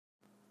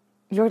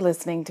You're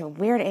listening to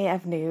Weird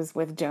AF News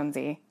with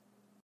Jonesy.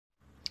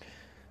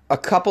 A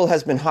couple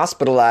has been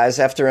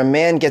hospitalized after a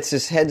man gets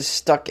his head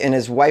stuck in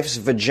his wife's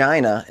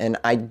vagina, and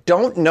I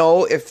don't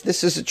know if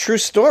this is a true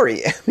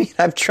story. I mean,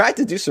 I've tried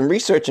to do some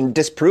research and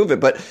disprove it,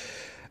 but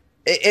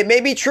it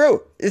may be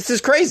true. This is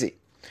crazy.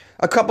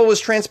 A couple was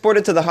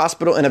transported to the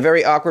hospital in a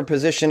very awkward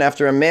position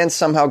after a man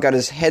somehow got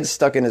his head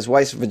stuck in his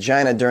wife's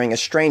vagina during a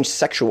strange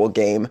sexual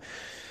game.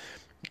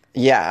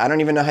 Yeah, I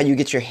don't even know how you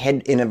get your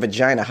head in a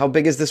vagina. How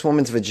big is this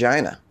woman's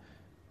vagina?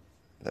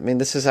 I mean,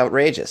 this is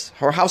outrageous.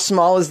 Or how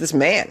small is this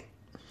man?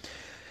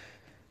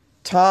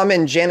 Tom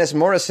and Janice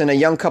Morrison, a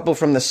young couple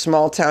from the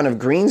small town of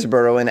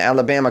Greensboro in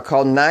Alabama,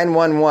 called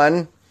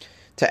 911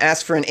 to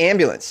ask for an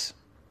ambulance.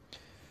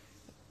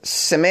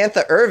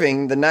 Samantha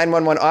Irving, the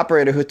 911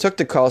 operator who took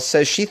the call,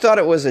 says she thought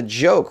it was a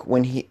joke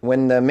when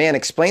the man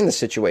explained the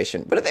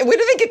situation. But where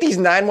do they get these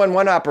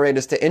 911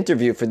 operators to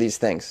interview for these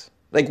things?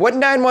 Like, what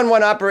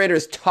 911 operator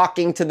is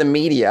talking to the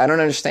media? I don't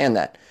understand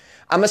that.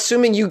 I'm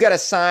assuming you got to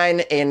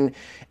sign a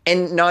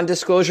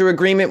non-disclosure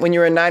agreement when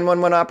you're a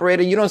 911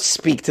 operator. You don't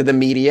speak to the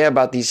media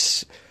about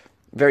these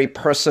very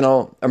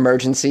personal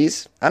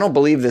emergencies. I don't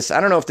believe this.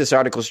 I don't know if this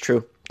article is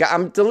true.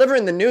 I'm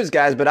delivering the news,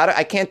 guys, but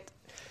I can't.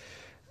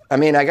 I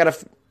mean, I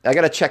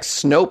gotta check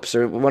Snopes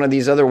or one of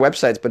these other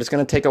websites, but it's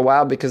going to take a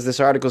while because this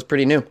article is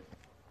pretty new.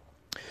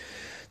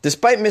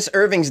 Despite Miss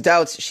Irving's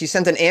doubts, she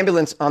sent an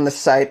ambulance on the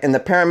site, and the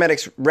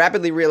paramedics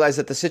rapidly realized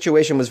that the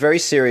situation was very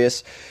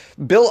serious.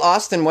 Bill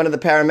Austin, one of the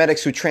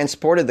paramedics who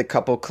transported the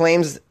couple,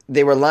 claims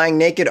they were lying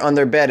naked on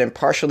their bed and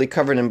partially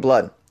covered in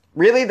blood.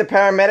 Really? The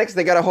paramedics?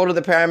 They got a hold of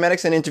the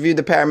paramedics and interviewed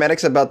the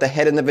paramedics about the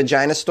head in the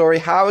vagina story?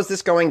 How is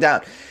this going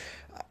down?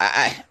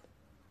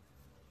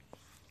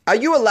 Are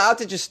you allowed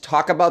to just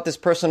talk about this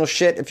personal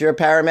shit if you're a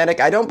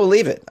paramedic? I don't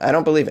believe it.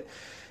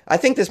 I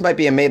think this might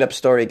be a made-up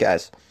story,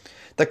 guys.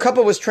 The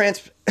couple was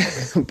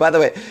By the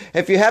way,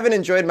 if you haven't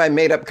enjoyed my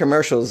made-up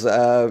commercials,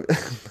 no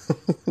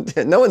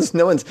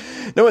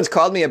one's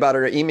called me about it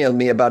or emailed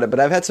me about it, but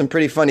I've had some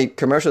pretty funny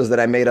commercials that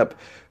I made up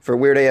for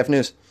Weird AF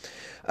News.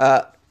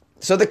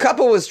 So the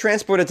couple was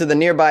transported to the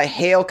nearby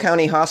Hale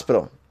County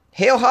Hospital.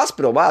 Hale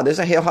Hospital, wow, there's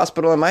a Hale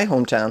Hospital in my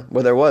hometown,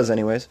 where there was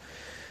anyways,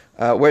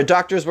 where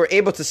doctors were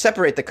able to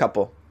separate the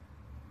couple.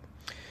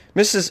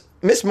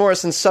 Miss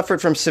Morrison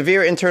suffered from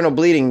severe internal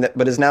bleeding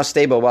but is now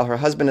stable, while her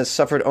husband has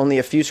suffered only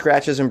a few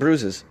scratches and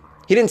bruises.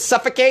 He didn't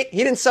suffocate?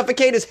 He didn't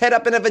suffocate his head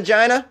up in a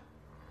vagina?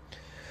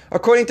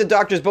 According to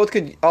doctors, both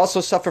could also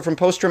suffer from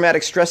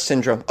post-traumatic stress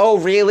syndrome. Oh,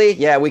 really?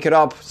 Yeah, we could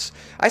all...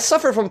 I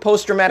suffer from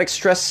post-traumatic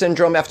stress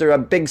syndrome after a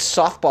big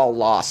softball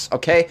loss,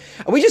 okay?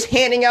 Are we just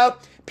handing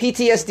out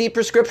PTSD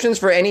prescriptions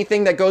for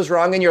anything that goes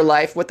wrong in your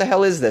life? What the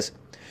hell is this?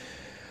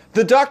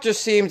 The doctors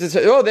seem to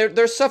say, oh,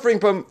 they're suffering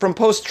from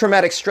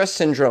post-traumatic stress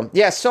syndrome.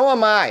 Yeah, so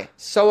am I.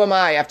 So am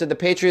I after the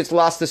Patriots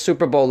lost the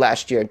Super Bowl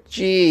last year.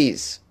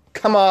 Jeez.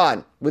 Come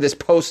on with this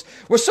post.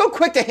 We're so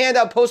quick to hand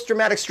out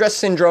post-traumatic stress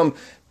syndrome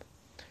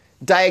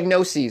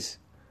diagnoses.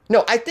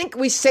 No, I think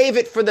we save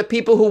it for the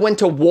people who went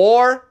to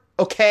war,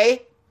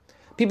 okay?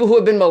 People who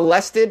have been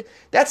molested.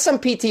 That's some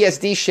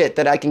PTSD shit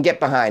that I can get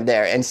behind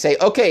there and say,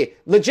 okay,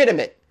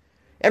 legitimate.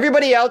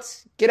 Everybody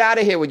else, get out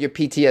of here with your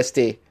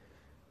PTSD.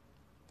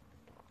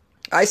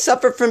 I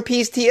suffer from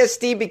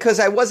PTSD because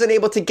I wasn't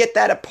able to get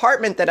that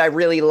apartment that I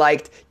really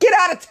liked. Get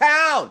out of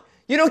town!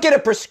 You don't get a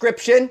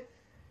prescription.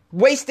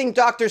 Wasting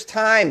doctors'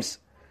 times.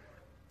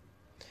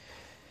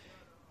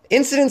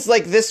 Incidents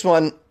like this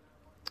one,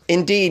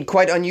 indeed,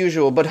 quite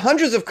unusual, but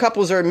hundreds of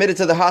couples are admitted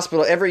to the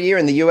hospital every year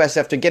in the U.S.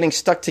 after getting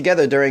stuck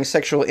together during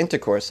sexual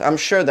intercourse. I'm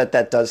sure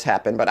that does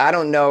happen, but I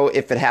don't know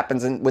if it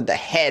happens with the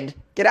head.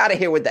 Get out of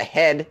here with the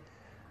head.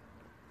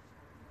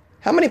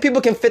 How many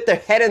people can fit their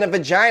head in a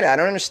vagina? I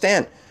don't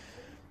understand.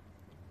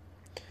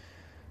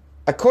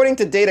 According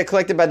to data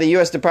collected by the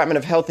U.S. Department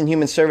of Health and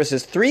Human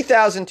Services,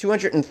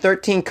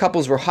 3,213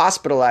 couples were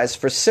hospitalized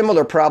for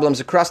similar problems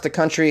across the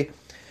country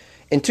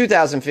in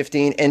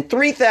 2015 and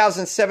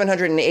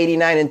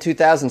 3,789 in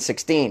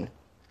 2016.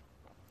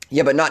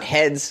 Yeah, but not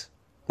heads,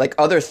 like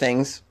other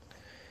things.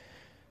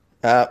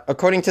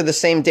 According to the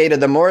same data,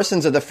 the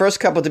Morrisons are the first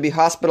couple to be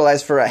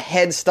hospitalized for a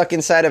head stuck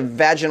inside a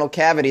vaginal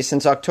cavity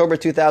since October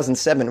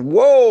 2007.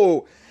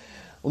 Whoa!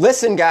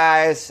 Listen,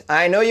 guys,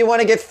 I know you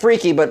want to get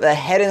freaky, but the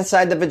head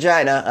inside the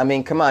vagina, I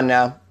mean, come on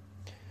now.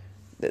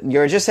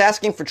 You're just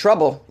asking for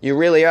trouble. You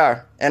really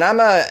are. And I'm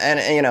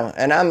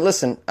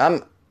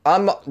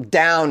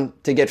down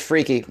to get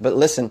freaky, but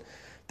listen,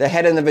 the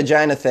head in the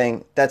vagina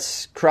thing,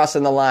 that's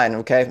crossing the line,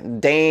 okay?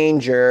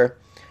 Danger.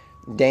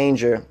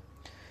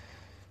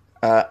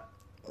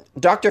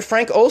 Dr.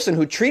 Frank Olson,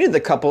 who treated the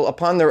couple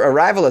upon their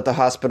arrival at the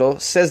hospital,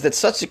 says that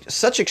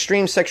such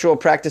extreme sexual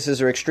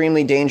practices are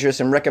extremely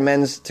dangerous and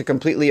recommends to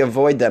completely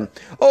avoid them.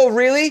 Oh,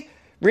 really?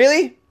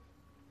 Really?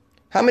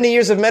 How many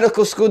years of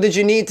medical school did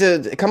you need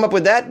to come up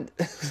with that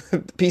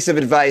piece of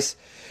advice?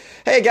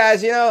 Hey,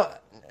 guys, you're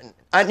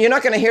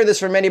not going to hear this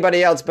from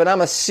anybody else, but I'm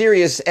a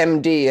serious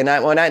MD,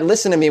 and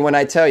listen to me when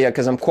I tell you,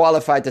 because I'm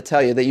qualified to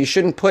tell you, that you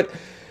shouldn't put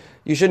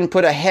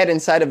a head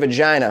inside a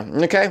vagina,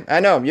 okay? I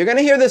know. You're going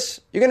to hear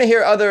this. You're going to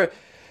hear other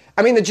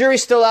I mean, the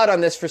jury's still out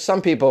on this for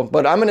some people,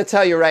 but I'm going to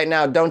tell you right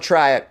now, don't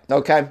try it,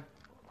 okay?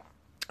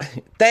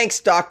 Thanks,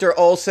 Dr.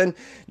 Olson.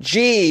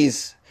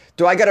 Jeez.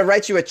 Do I got to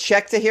write you a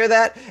check to hear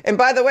that? And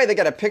by the way, they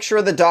got a picture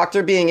of the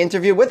doctor being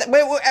interviewed with.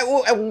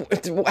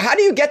 How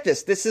do you get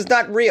this? This is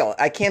not real.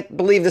 I can't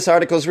believe this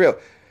article is real.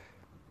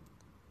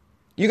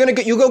 You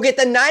go get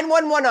the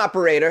 911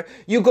 operator.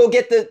 You go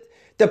get the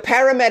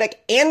paramedic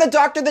and the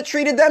doctor that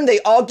treated them. They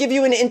all give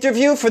you an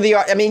interview for the.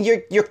 I mean,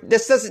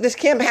 this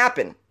can't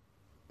happen.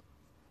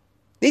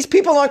 These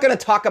people aren't going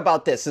to talk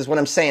about this. Is what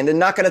I'm saying. They're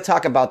not going to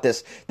talk about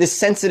this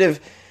sensitive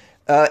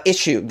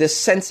issue, this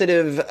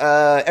sensitive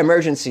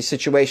emergency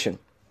situation.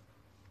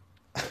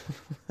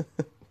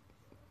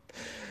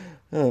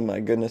 Oh my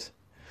goodness.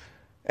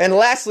 And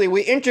lastly,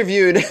 we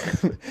interviewed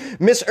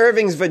Miss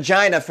Irving's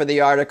vagina for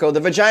the article. The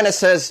vagina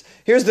says,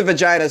 here's the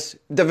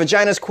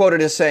vagina's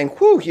quoted as saying,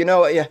 whew,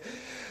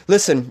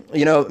 listen,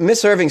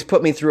 Miss Irving's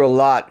put me through a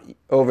lot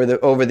over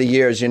the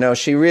years.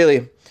 She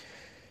really,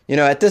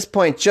 at this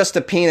point, just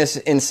a penis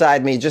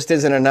inside me just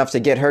isn't enough to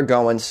get her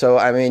going. So,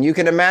 I mean, you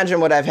can imagine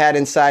what I've had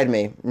inside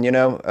me,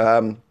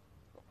 a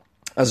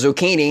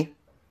zucchini,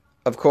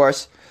 of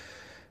course.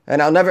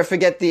 And I'll never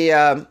forget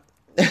the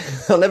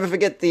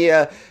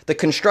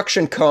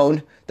construction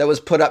cone that was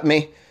put up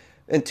me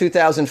in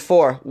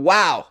 2004.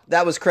 Wow,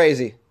 that was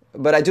crazy.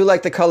 But I do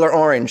like the color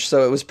orange,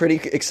 so it was pretty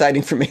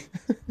exciting for me.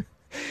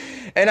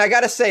 And I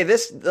got to say,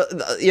 this,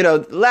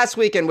 last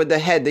weekend with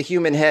the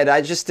human head,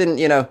 I just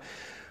didn't,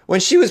 when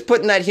she was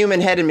putting that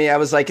human head in me, I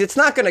was like, it's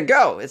not going to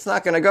go. It's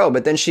not going to go.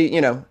 But then she,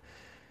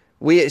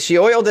 she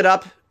oiled it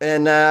up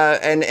and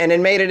it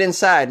made it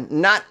inside.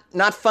 Not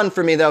fun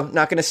for me, though.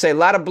 Not going to say. A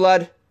lot of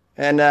blood.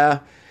 And,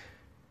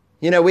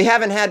 we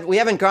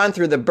haven't gone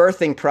through the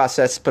birthing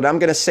process, but I'm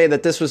going to say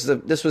that this was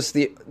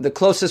the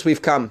closest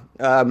we've come.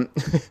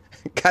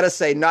 Gotta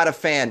say, not a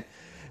fan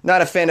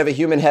of a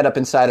human head up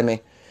inside of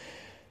me.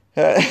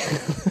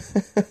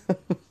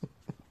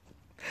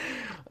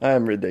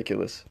 I'm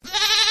ridiculous.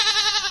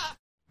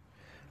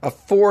 A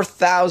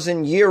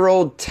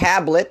 4,000-year-old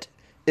tablet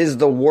is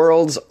the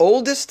world's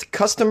oldest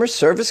customer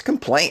service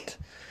complaint.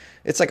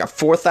 It's like a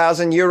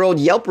 4,000-year-old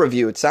Yelp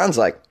review, it sounds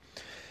like.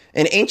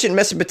 In ancient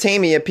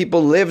Mesopotamia,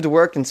 people lived,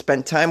 worked, and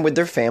spent time with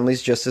their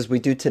families just as we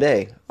do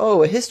today.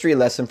 Oh, a history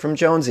lesson from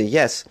Jonesy.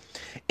 Yes.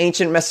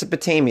 Ancient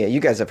Mesopotamia.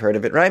 You guys have heard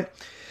of it, right?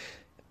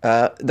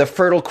 The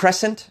Fertile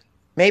Crescent,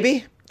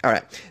 maybe? All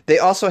right. They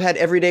also had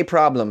everyday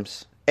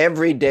problems.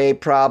 Everyday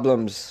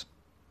problems.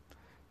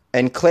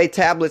 And clay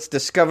tablets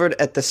discovered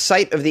at the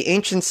site of the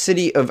ancient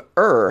city of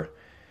Ur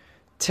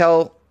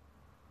tell...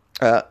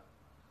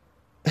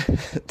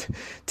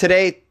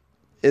 today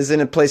is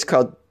in a place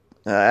called...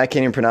 I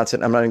can't even pronounce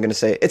it. I'm not even going to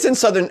say it. It's in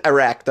southern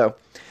Iraq, though.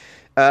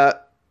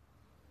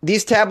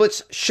 These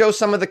tablets show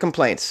some of the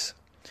complaints.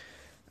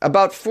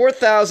 About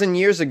 4,000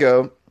 years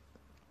ago,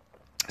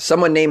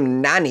 someone named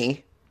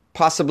Nani,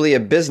 possibly a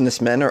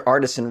businessman or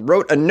artisan,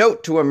 wrote a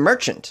note to a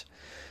merchant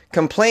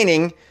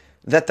complaining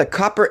that the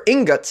copper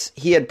ingots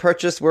he had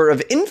purchased were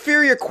of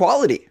inferior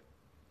quality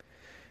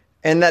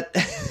and that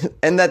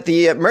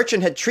the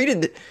merchant had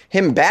treated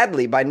him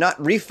badly by not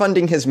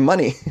refunding his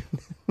money.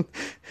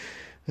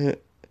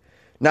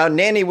 Now,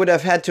 Nani would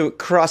have had to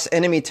cross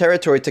enemy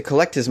territory to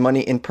collect his money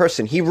in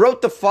person. He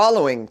wrote the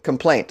following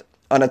complaint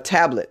on a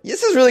tablet.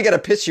 This is really going to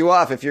piss you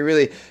off if you're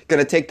really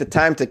going to take the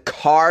time to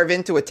carve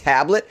into a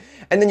tablet,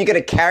 and then you're going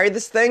to carry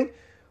this thing.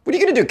 What are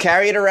you going to do,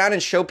 carry it around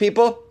and show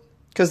people?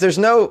 Because there's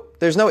no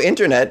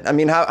internet. I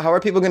mean, how are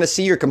people going to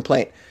see your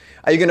complaint?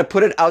 Are you going to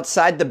put it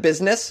outside the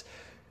business?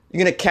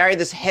 You're going to carry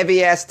this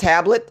heavy-ass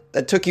tablet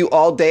that took you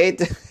all day?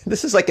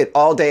 This is like an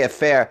all-day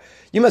affair.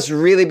 You must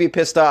really be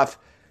pissed off.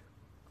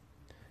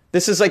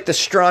 This is like the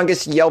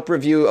strongest Yelp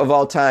review of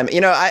all time.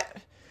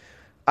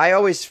 I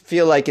always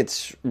feel like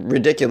it's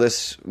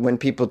ridiculous when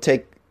people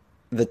take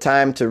the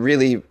time to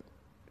really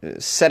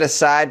set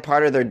aside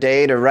part of their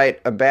day to write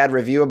a bad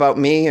review about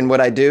me and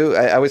what I do.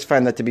 I always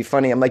find that to be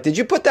funny. I'm like, did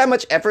you put that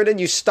much effort in?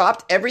 You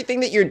stopped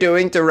everything that you're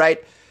doing to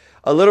write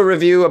a little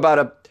review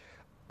about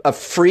a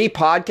free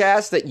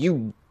podcast that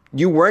you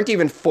weren't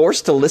even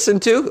forced to listen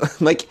to?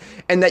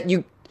 And that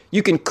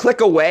you can click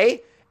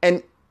away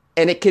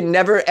and it can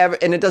never ever,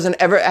 and it doesn't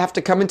ever have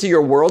to come into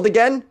your world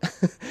again.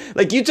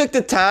 Like, you took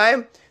the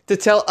time to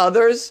tell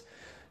others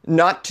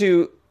not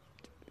to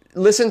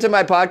listen to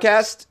my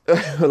podcast.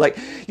 Like,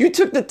 you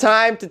took the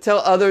time to tell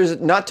others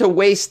not to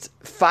waste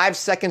 5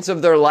 seconds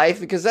of their life,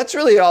 because that's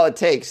really all it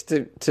takes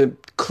to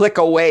click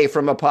away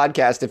from a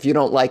podcast if you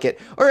don't like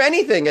it, or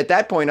anything at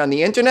that point on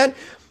the internet.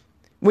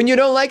 When you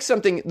don't like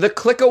something, the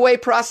click away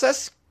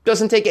process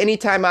doesn't take any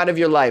time out of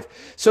your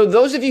life. So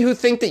those of you who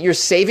think that you're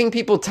saving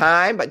people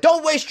time, but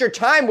don't waste your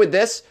time with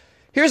this.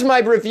 Here's my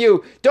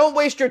review. Don't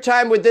waste your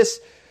time with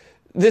this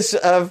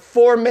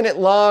 4-minute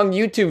long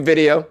YouTube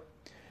video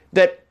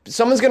that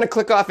someone's going to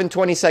click off in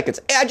 20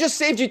 seconds. Hey, I just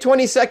saved you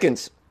 20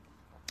 seconds.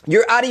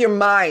 You're out of your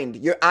mind.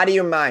 You're out of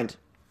your mind.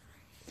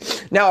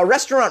 Now, a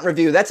restaurant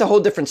review, that's a whole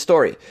different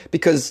story,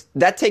 because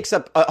that takes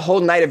up a whole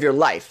night of your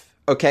life.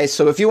 Okay,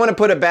 so if you want to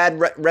put a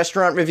bad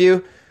restaurant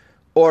review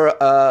or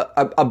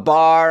a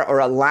bar or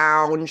a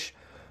lounge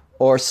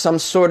or some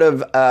sort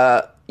of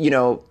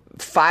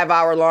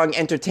 5-hour long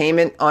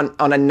entertainment on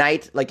a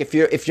night, like if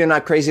you're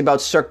not crazy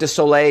about Cirque du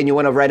Soleil and you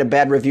want to write a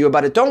bad review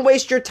about it, don't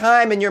waste your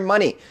time and your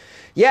money.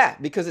 Yeah,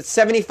 because it's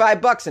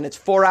 $75 and it's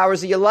 4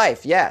 hours of your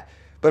life. Yeah.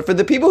 But for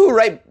the people who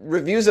write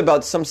reviews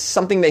about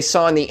something they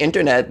saw on the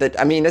internet,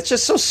 it's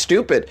just so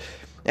stupid.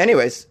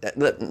 Anyways,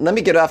 let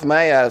me get off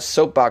my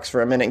soapbox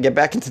for a minute and get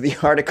back into the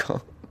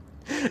article.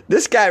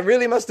 This guy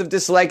really must have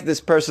disliked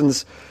this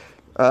person's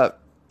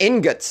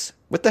ingots.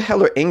 What the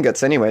hell are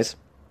ingots, anyways?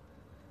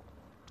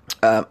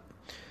 I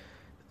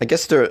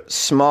guess they're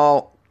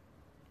small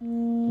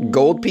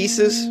gold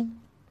pieces.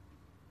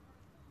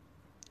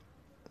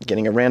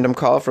 Getting a random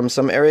call from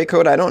some area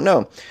code, I don't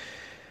know.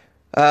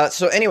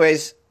 So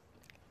anyways,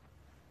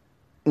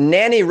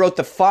 Nanny wrote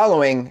the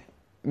following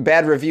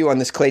bad review on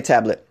this clay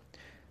tablet.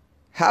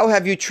 How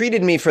have you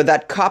treated me for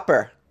that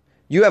copper?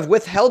 You have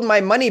withheld my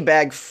money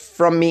bag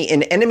from me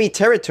in enemy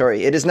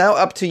territory. It is now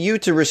up to you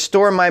to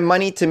restore my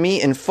money to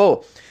me in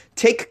full.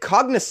 Take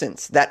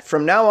cognizance that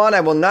from now on I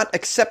will not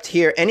accept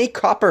here any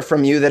copper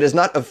from you that is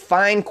not of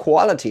fine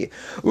quality.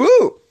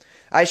 Ooh!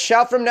 I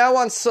shall from now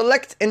on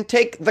select and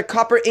take the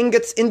copper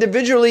ingots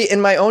individually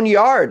in my own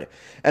yard,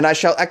 and I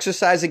shall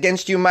exercise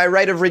against you my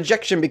right of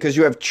rejection because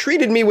you have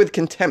treated me with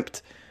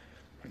contempt.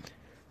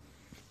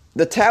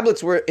 The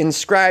tablets were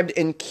inscribed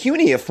in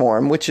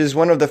cuneiform, which is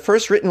one of the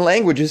first written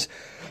languages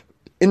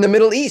in the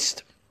Middle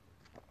East.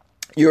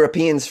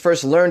 Europeans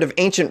first learned of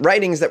ancient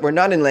writings that were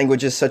not in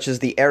languages such as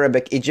the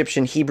Arabic,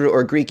 Egyptian, Hebrew,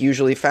 or Greek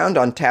usually found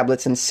on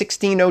tablets in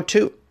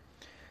 1602.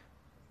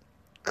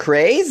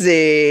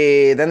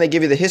 Crazy! Then they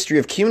give you the history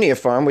of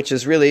cuneiform, which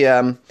is really,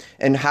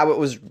 and how it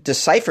was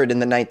deciphered in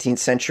the 19th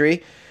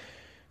century,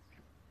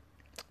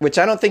 which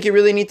I don't think you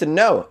really need to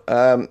know.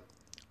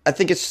 I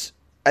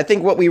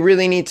think what we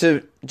really need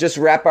to just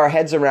wrap our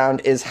heads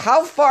around is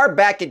how far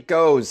back it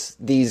goes,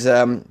 these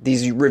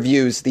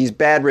reviews, these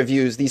bad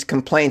reviews, these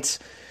complaints,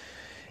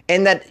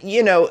 and that,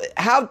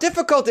 how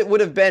difficult it would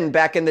have been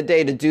back in the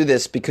day to do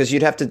this because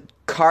you'd have to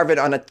carve it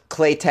on a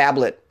clay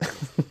tablet.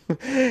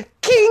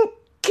 King,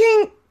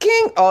 king,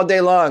 king, all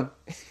day long.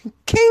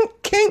 King,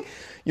 king.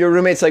 Your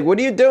roommate's like, what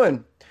are you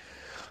doing?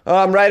 Oh,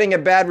 I'm writing a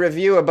bad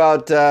review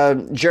about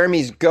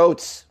Jeremy's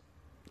goats.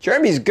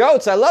 Jeremy's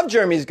goats. I love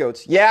Jeremy's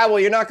goats. Yeah, well,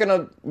 you're not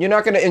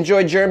gonna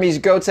enjoy Jeremy's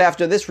goats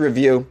after this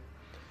review.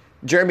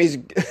 Jeremy's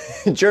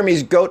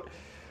goat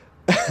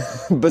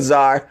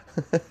bazaar.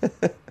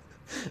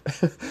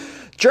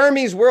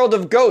 Jeremy's World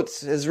of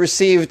Goats has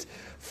received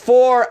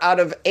 4 out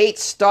of 8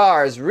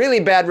 stars. Really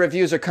bad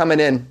reviews are coming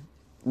in.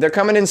 They're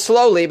coming in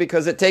slowly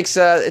because it takes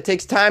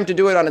time to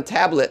do it on a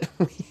tablet.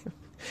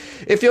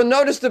 If you'll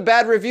notice the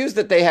bad reviews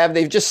that they have,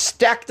 they've just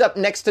stacked up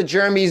next to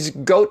Jeremy's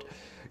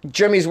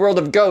World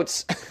of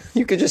Goats.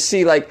 You could just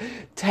see like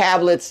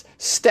tablets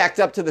stacked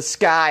up to the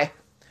sky.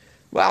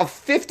 Wow,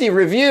 50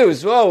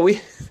 reviews. Whoa, and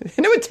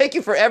it would take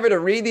you forever to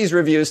read these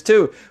reviews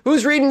too.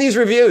 Who's reading these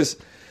reviews?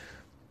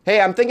 Hey,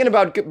 I'm thinking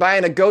about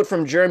buying a goat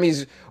from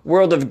Jeremy's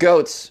World of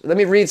Goats. Let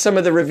me read some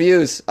of the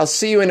reviews. I'll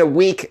see you in a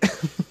week.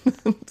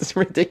 It's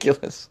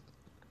ridiculous.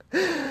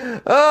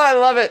 Oh, I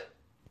love it.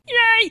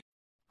 Yay!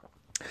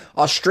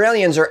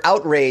 Australians are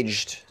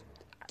outraged.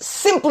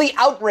 Simply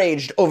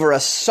outraged over a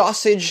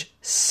sausage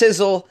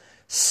sizzle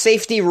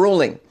safety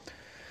ruling.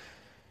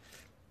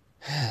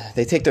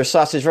 They take their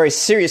sausage very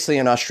seriously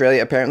in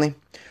Australia, apparently.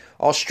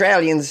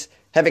 Australians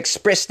have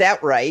expressed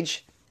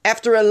outrage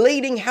after a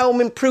leading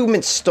home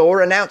improvement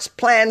store announced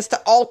plans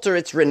to alter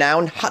its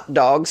renowned hot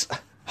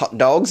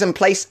dogs and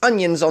place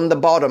onions on the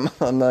bottom.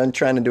 I'm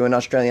trying to do an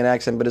Australian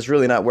accent, but it's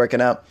really not working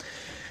out.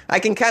 I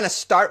can kind of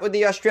start with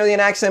the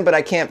Australian accent, but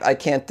I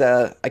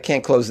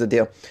can't close the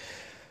deal.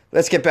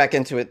 Let's get back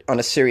into it on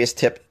a serious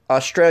tip.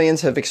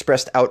 Australians have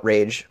expressed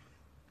outrage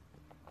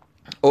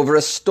over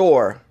a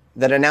store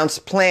that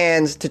announced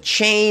plans to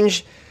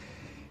change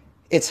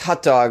its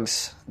hot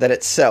dogs that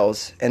it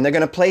sells, and they're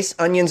going to place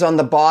onions on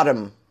the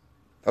bottom,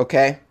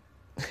 okay?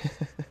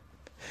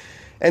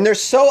 And they're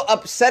so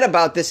upset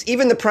about this,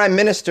 even the Prime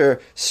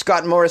Minister,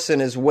 Scott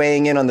Morrison, is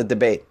weighing in on the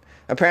debate.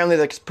 Apparently,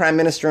 the Prime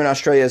Minister in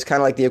Australia is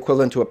kind of like the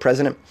equivalent to a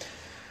president.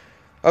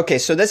 Okay,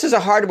 so this is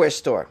a hardware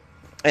store.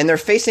 And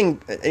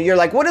you're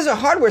like, what does a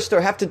hardware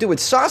store have to do with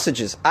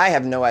sausages? I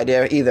have no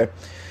idea either.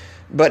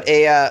 But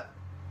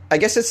I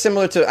guess it's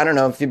similar to, I don't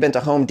know if you've been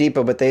to Home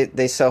Depot, but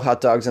they sell hot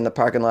dogs in the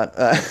parking lot.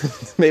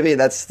 Maybe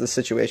that's the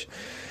situation.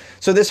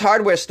 So this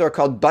hardware store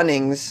called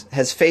Bunnings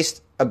has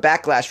faced a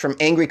backlash from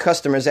angry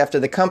customers after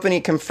the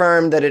company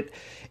confirmed that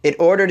it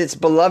ordered its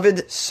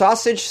beloved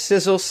sausage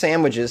sizzle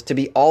sandwiches to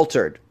be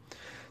altered.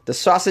 The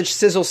sausage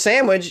sizzle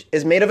sandwich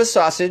is made of a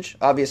sausage,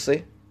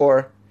 obviously,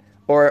 or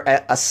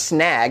a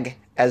snag,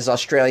 as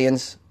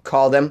Australians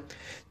call them.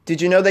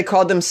 Did you know they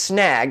called them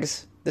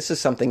snags? This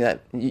is something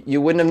that you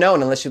wouldn't have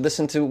known unless you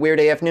listened to Weird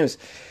AF News.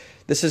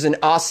 This is some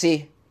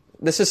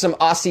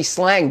Aussie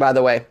slang, by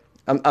the way.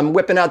 I'm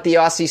whipping out the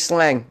Aussie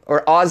slang,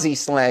 or Aussie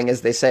slang,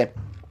 as they say.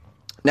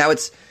 Now,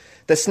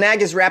 the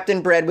snag is wrapped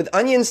in bread with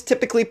onions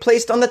typically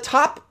placed on the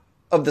top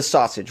of the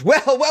sausage?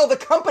 Well, the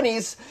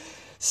companies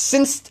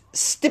since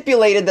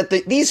stipulated that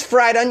these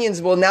fried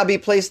onions will now be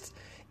placed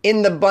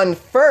in the bun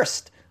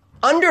first,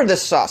 under the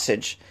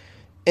sausage,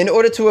 in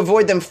order to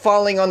avoid them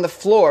falling on the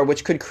floor,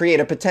 which could create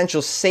a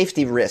potential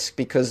safety risk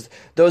because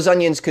those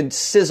onions could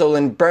sizzle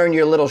and burn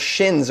your little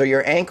shins or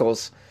your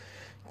ankles.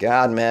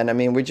 God, man, I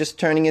mean, we're just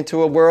turning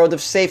into a world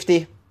of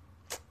safety,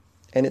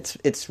 and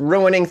it's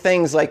ruining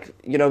things like,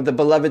 the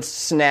beloved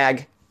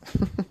snag.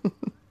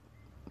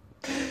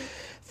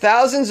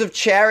 Thousands of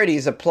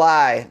charities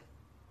apply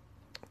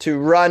to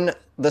run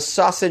the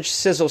sausage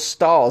sizzle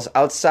stalls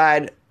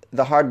outside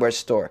the hardware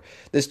store.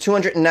 There's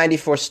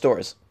 294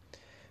 stores.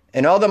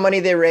 And all the money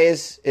they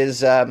raise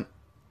is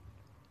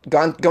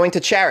going to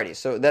charities.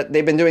 So that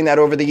they've been doing that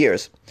over the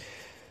years.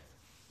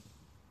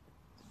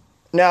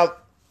 Now,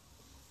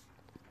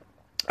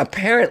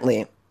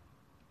 apparently,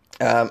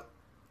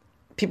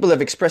 people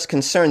have expressed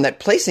concern that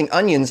placing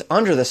onions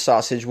under the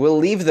sausage will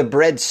leave the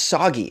bread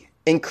soggy,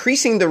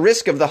 increasing the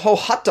risk of the whole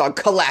hot dog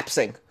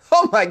collapsing.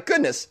 Oh my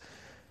goodness.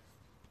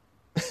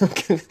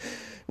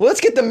 Well,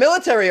 let's get the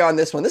military on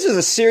this one. This is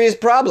a serious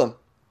problem.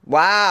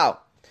 Wow.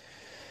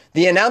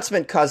 The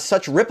announcement caused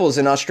such ripples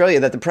in Australia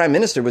that the Prime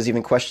Minister was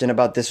even questioned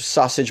about this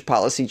sausage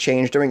policy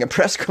change during a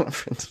press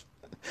conference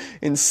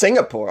in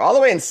Singapore. All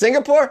the way in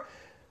Singapore?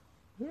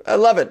 I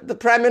love it. The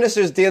Prime Minister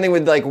is dealing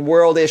with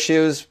world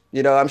issues.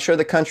 I'm sure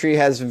the country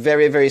has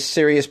very, very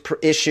serious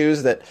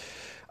issues that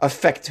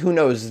affect, who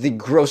knows, the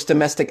gross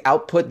domestic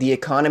output, the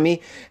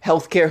economy,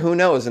 healthcare, who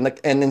knows. And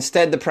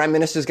instead, the Prime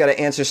Minister's got to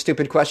answer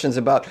stupid questions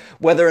about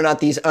whether or not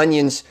these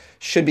onions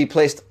should be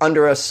placed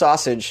under a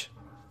sausage.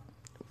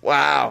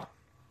 Wow.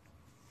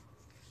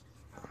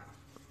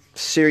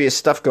 Serious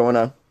stuff going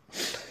on.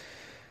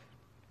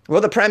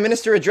 Well, the Prime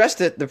Minister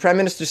addressed it. The Prime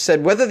Minister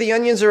said, whether the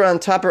onions are on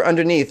top or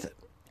underneath,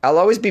 I'll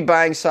always be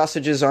buying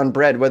sausages on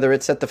bread, whether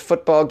it's at the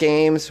football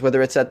games,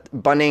 whether it's at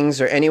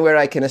Bunnings, or anywhere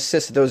I can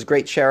assist those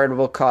great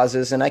charitable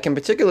causes. And I can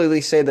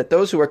particularly say that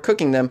those who are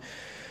cooking them,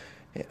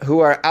 who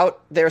are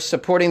out there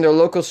supporting their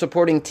local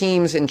supporting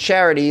teams and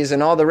charities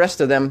and all the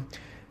rest of them,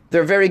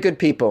 they're very good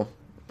people.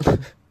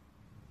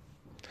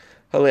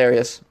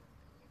 Hilarious.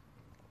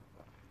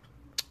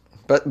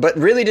 But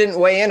really didn't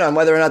weigh in on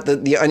whether or not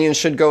the onions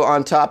should go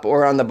on top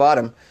or on the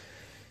bottom.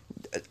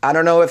 I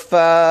don't know if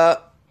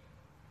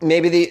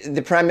maybe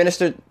the Prime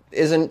Minister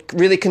isn't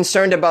really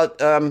concerned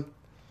about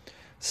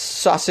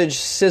sausage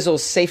sizzle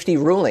safety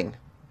ruling.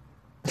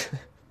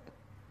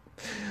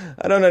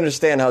 I don't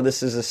understand how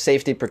this is a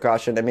safety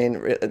precaution. I mean,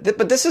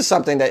 but this is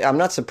something that I'm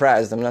not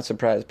surprised.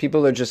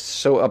 People are just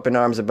so up in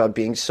arms about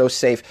being so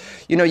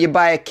safe. You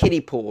buy a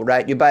kiddie pool,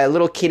 right? You buy a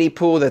little kiddie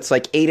pool that's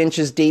 8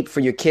 inches deep for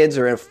your kids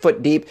or a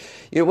foot deep.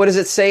 What does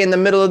it say in the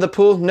middle of the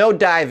pool? No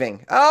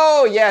diving.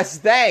 Oh, yes,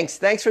 thanks.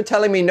 Thanks for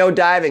telling me no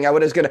diving. I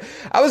was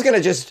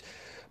gonna just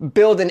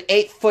build an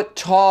 8-foot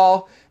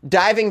tall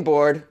diving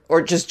board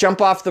or just jump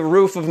off the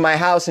roof of my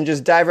house and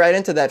just dive right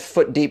into that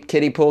foot-deep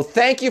kiddie pool.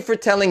 Thank you for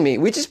telling me.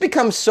 We just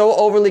become so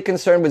overly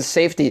concerned with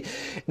safety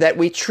that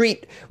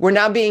we're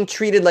now being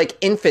treated like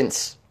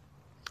infants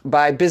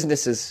by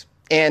businesses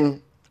and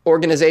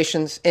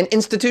organizations and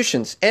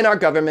institutions and our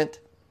government.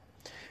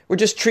 We're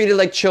just treated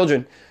like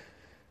children.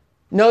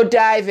 No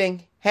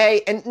diving.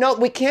 Hey, and no,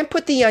 we can't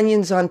put the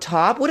onions on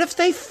top. What if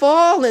they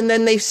fall and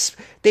then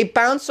they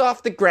bounce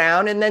off the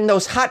ground and then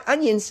those hot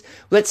onions,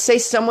 let's say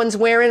someone's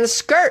wearing a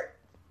skirt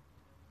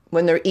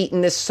when they're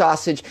eating this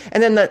sausage.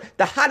 And then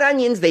the hot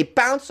onions, they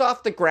bounce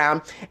off the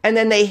ground and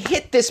then they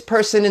hit this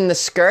person in the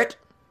skirt,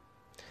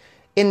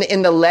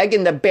 in the leg,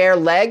 in the bare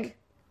leg.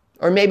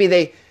 Or maybe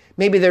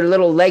their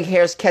little leg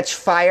hairs catch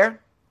fire.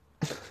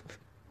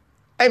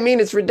 I mean,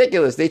 it's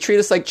ridiculous. They treat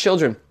us like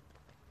children.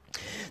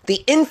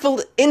 The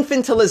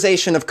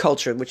infantilization of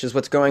culture, which is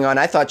what's going on,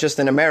 I thought just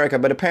in America,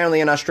 but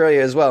apparently in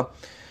Australia as well.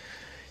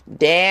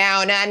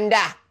 Down under.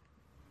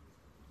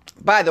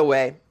 By the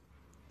way,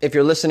 if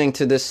you're listening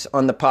to this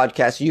on the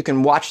podcast, you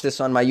can watch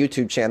this on my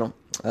YouTube channel.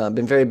 I've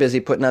been very busy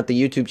putting out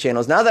the YouTube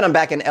channels now that I'm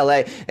back in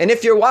LA. And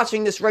if you're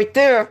watching this right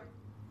there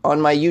on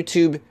my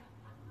YouTube,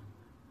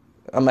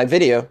 on my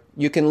video,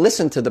 you can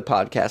listen to the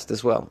podcast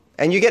as well.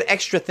 And you get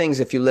extra things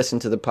if you listen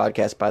to the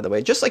podcast, by the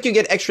way. Just like you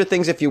get extra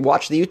things if you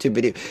watch the YouTube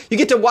video. You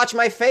get to watch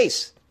my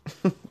face.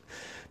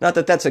 Not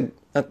that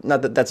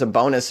that's a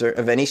bonus or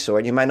of any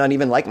sort. You might not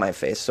even like my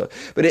face.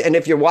 And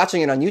if you're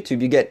watching it on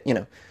YouTube, you get,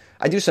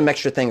 I do some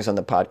extra things on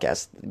the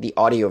podcast, the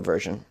audio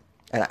version.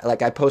 And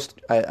I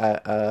post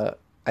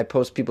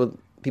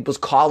people's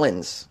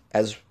call-ins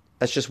that's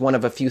just one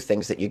of a few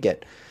things that you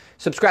get.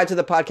 Subscribe to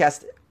the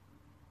podcast.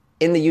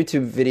 In the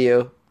YouTube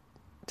video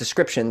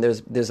description,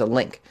 there's a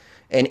link.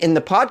 And in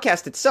the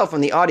podcast itself,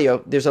 on the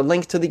audio, there's a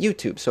link to the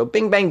YouTube. So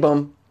bing, bang,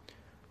 boom.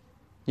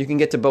 You can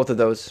get to both of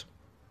those.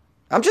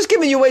 I'm just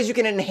giving you ways you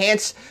can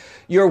enhance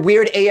your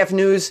Weird AF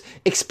News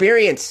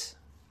experience.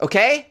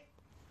 Okay?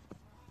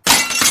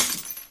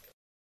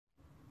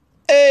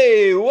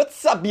 Hey,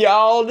 what's up,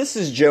 y'all? This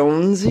is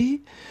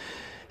Jonesy.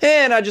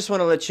 And I just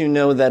want to let you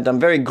know that I'm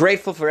very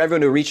grateful for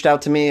everyone who reached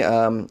out to me.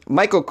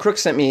 Michael Crook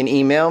sent me an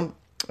email.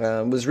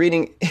 Was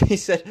reading, he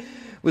said,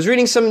 was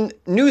reading some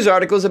news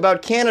articles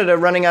about Canada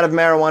running out of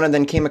marijuana,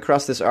 then came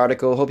across this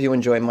article. Hope you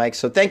enjoy, Mike.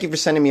 So thank you for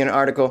sending me an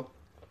article.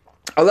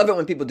 I love it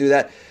when people do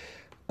that.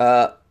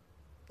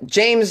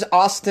 James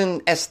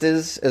Austin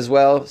Estes as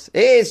well.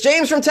 Hey, it's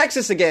James from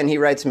Texas again. He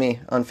writes me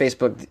on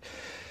Facebook.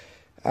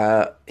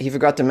 He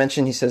forgot to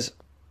mention, he says,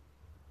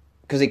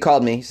 because he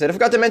called me, he said, I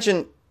forgot to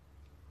mention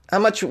how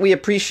much we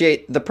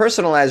appreciate the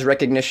personalized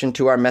recognition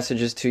to our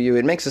messages to you.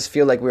 It makes us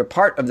feel like we're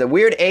part of the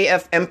Weird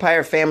AF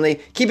Empire family.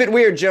 Keep it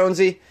weird,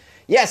 Jonesy.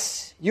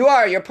 Yes, you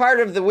are. You're part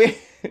of the weird.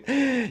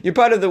 You're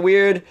part of the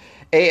Weird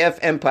AF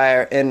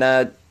Empire.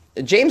 And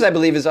James, I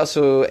believe, is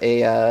also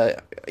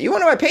you're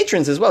one of my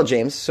patrons as well,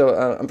 James. So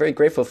I'm very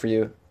grateful for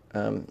you.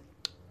 And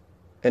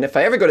if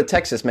I ever go to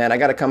Texas, man, I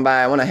got to come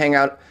by. I want to hang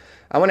out.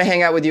 I want to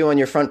hang out with you on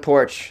your front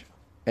porch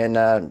and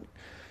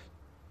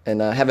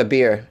have a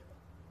beer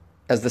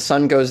as the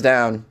sun goes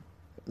down,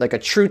 like a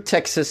true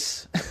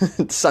Texas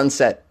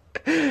sunset,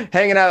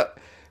 hanging out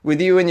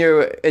with you and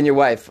your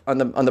wife on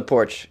the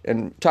porch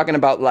and talking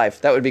about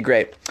life. That would be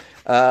great.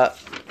 I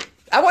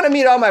want to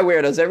meet all my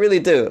weirdos. I really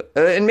do,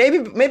 and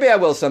maybe I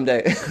will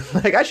someday.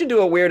 Like I should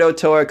do a weirdo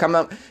tour.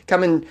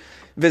 Come and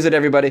visit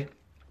everybody.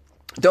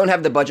 Don't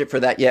have the budget for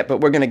that yet,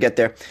 but we're gonna get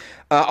there.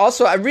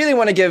 Also, I really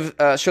want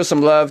to show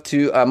some love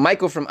to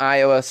Michael from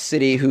Iowa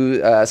City,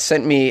 who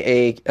sent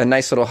me a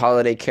nice little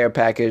holiday care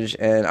package,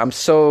 and I'm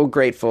so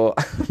grateful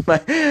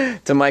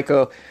to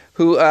Michael.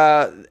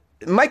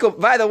 Michael,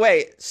 by the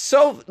way,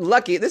 so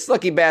lucky. This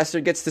lucky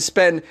bastard gets to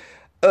spend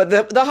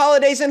the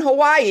holidays in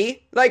Hawaii,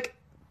 like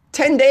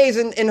 10 days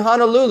in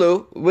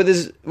Honolulu with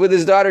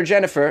his daughter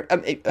Jennifer.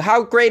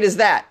 How great is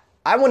that?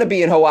 I want to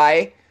be in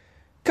Hawaii.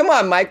 Come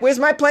on, Mike. Where's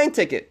my plane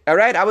ticket? All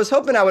right. I was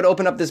hoping I would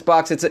open up this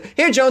box.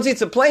 Here, Jonesy.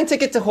 It's a plane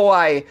ticket to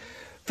Hawaii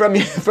from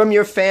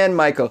your fan,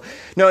 Michael.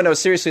 No.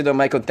 Seriously though,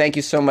 Michael. Thank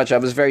you so much. I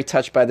was very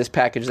touched by this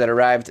package that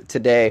arrived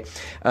today.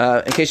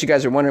 In case you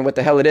guys are wondering what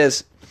the hell it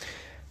is,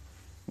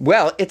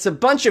 well, it's a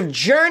bunch of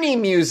Journey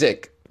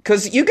music.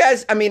 Because you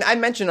guys, I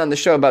mentioned on the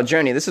show about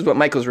Journey. This is what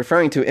Michael's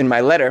referring to in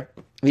my letter.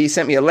 He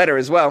sent me a letter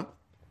as well.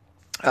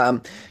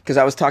 Because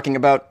I was talking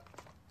about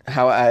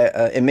how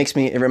it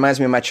reminds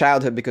me of my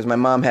childhood because my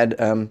mom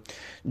had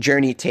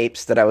Journey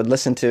tapes that I would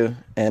listen to.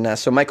 And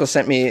so Michael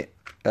sent me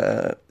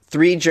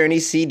 3 Journey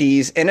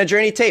CDs and a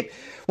Journey tape.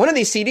 One of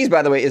these CDs,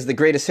 by the way, is the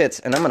greatest hits.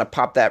 And I'm going to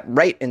pop that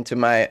right into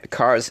my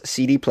car's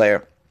CD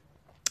player.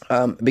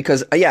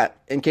 Because,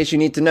 in case you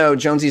need to know,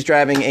 Jonesy's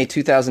driving a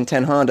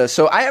 2010 Honda.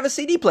 So I have a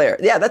CD player.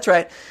 Yeah, that's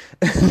right.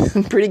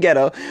 Pretty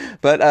ghetto.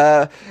 But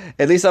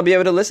at least I'll be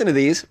able to listen to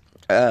these.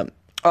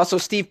 Also,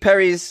 Steve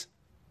Perry's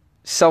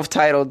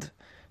self-titled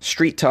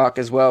Street Talk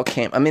as well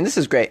came. This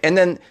is great. And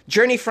then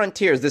Journey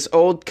Frontiers, this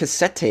old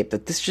cassette tape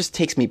that this just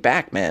takes me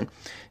back, man.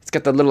 It's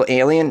got the little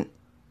alien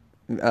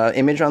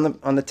image on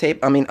the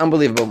tape.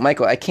 Unbelievable.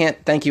 Michael, I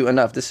can't thank you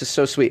enough. This is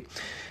so sweet.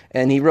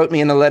 And he wrote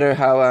me in the letter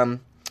how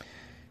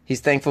he's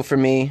thankful for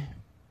me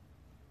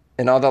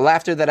and all the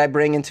laughter that I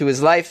bring into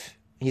his life.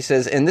 He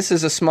says, and this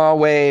is a small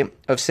way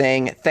of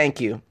saying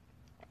thank you.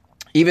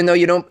 Even though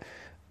you don't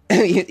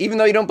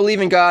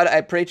believe in God,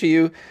 I pray to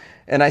you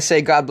and I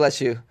say God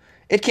bless you.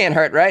 It can't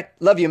hurt, right?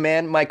 Love you,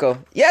 man, Michael.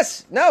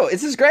 Yes, no,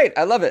 this is great.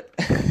 I love it.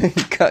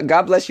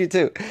 God bless you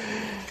too.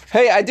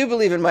 Hey, I do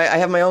believe I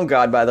have my own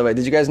God, by the way.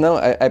 Did you guys know?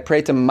 I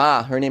pray to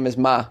Ma. Her name is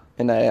Ma.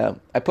 And I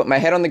put my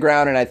head on the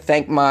ground and I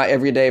thank Ma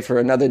every day for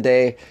another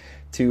day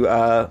to,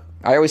 I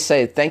always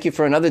say, thank you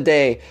for another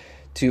day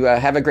to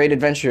have a great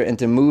adventure and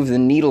to move the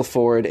needle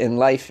forward in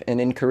life and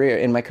in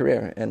my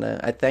career. And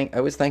I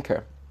always thank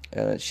her.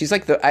 She's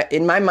like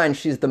in my mind,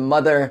 she's the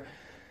mother.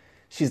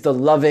 She's the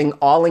loving,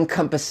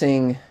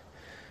 all-encompassing,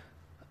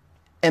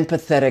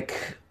 empathetic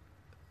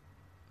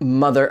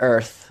Mother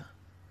Earth.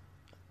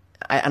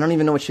 I don't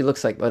even know what she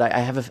looks like, but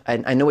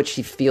I know what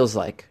she feels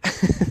like.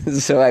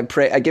 So I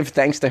give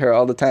thanks to her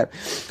all the time.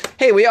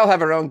 Hey, we all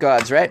have our own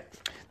gods, right?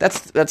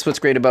 That's what's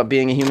great about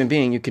being a human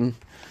being. You can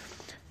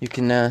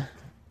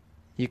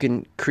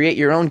create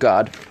your own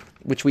God,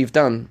 which we've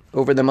done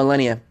over the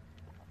millennia.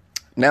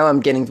 Now I'm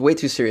getting way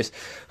too serious.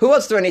 Who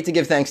else do I need to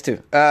give thanks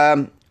to?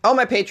 All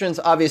my patrons,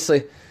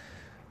 obviously.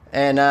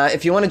 And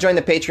if you want to join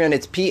the Patreon,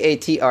 it's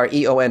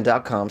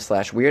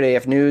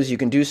patreon.com/weirdafnews. You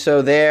can do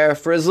so there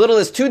for as little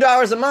as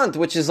 $2 a month,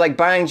 which is like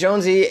buying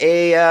Jonesy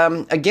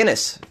a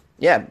Guinness.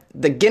 Yeah,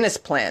 the Guinness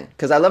plan,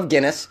 because I love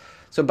Guinness.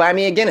 So buy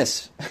me a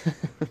Guinness.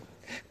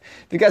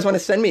 If you guys want to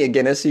send me a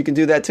Guinness, you can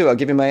do that too. I'll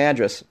give you my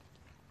address.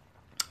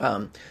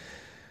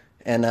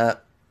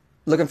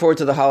 Looking forward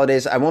to the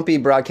holidays. I won't be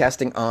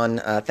broadcasting on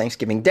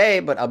Thanksgiving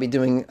Day, but I'll be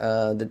doing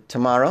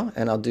tomorrow,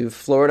 and I'll do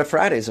Florida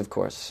Fridays, of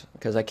course,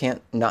 because I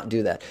can't not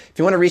do that. If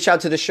you want to reach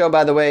out to the show,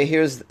 by the way,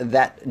 here's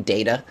that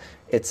data.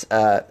 It's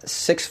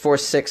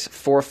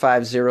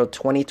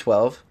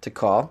 646-450-2012 to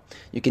call.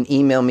 You can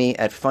email me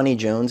at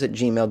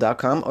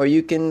funnyjones@gmail.com, or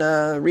you can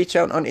reach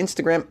out on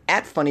Instagram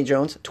at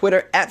funnyjones,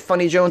 Twitter at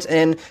funnyjones,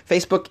 and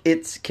Facebook,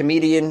 it's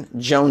Comedian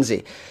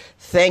Jonesy.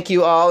 Thank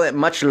you all, and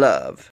much love.